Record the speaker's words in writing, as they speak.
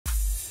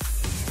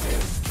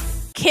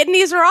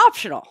kidneys are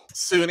optional.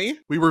 Suni,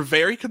 we were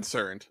very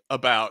concerned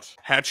about,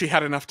 had she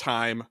had enough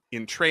time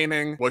in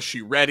training? Was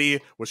she ready?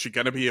 Was she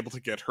going to be able to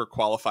get her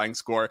qualifying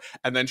score?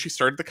 And then she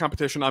started the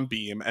competition on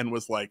beam and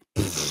was like,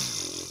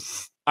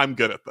 I'm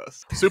good at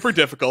this. Super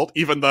difficult,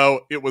 even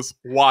though it was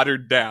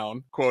watered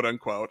down, quote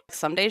unquote.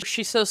 Some days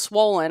she's so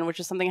swollen, which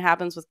is something that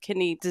happens with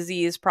kidney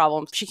disease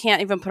problems. She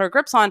can't even put her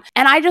grips on.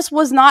 And I just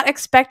was not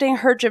expecting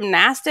her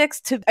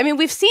gymnastics to, I mean,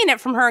 we've seen it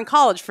from her in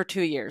college for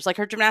 2 years. Like,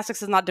 her gymnastics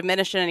has not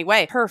diminished in any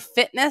way. Her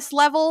fitness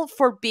level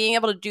for being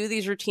able to do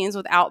these routines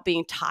without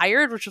being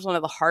tired, which is one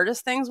of the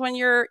hardest things when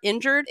you're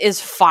injured,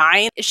 is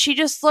fine. She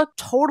just looked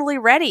totally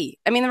ready.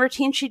 I mean, the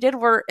routines she did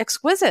were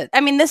exquisite. I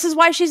mean, this is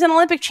why she's an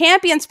Olympic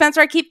champion, Spencer.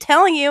 I keep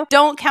telling you,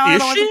 don't count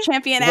an Olympic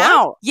champion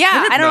out.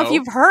 Yeah, I don't know if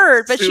you've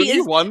heard, but Suni she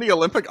is won the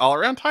Olympic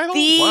all-around title?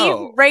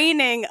 the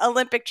reigning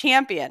Olympic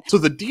champion. So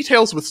the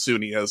details with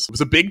Suni is, it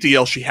was a big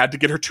deal. She had to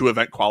get her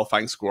 2-event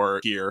qualifying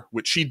score here,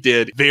 which she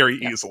did very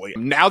easily.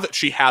 Now that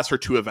she has her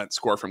 2-event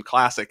score from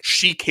Classic,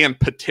 she can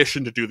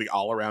petition to do the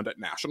all-around at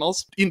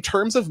Nationals. In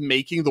terms of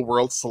making the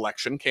World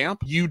Selection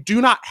Camp, you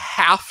do not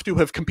have to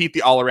have compete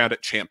the all-around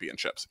at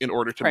championships in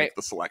order to make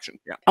the selection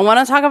camp. I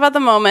want to talk about the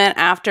moment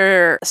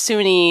after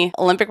Suni,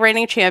 Olympic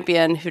reigning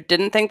champion, who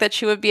didn't think that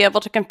she would be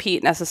able to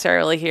compete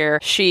necessarily here.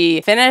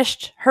 She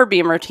finished her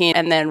beam routine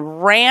and then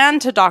ran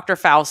to Dr.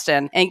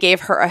 Faustin and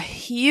gave her a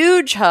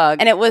huge hug.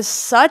 And it was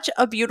such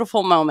a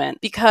beautiful moment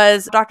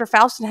because Dr.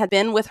 Faustin had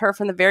been with her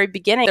from the very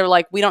beginning. They're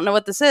like, we don't know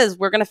what this is.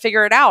 We're going to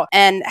figure it out.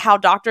 And how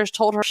doctors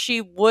told her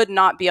she would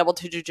not be able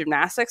to do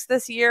gymnastics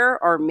this year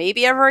or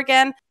maybe ever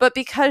again. But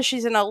because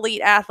she's an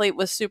elite athlete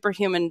with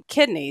superhuman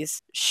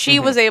kidneys, she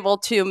was able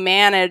to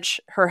manage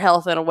her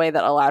health in a way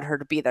that allowed her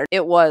to be there.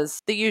 It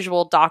was the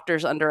usual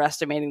doctors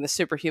underestimating the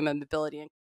superhuman ability.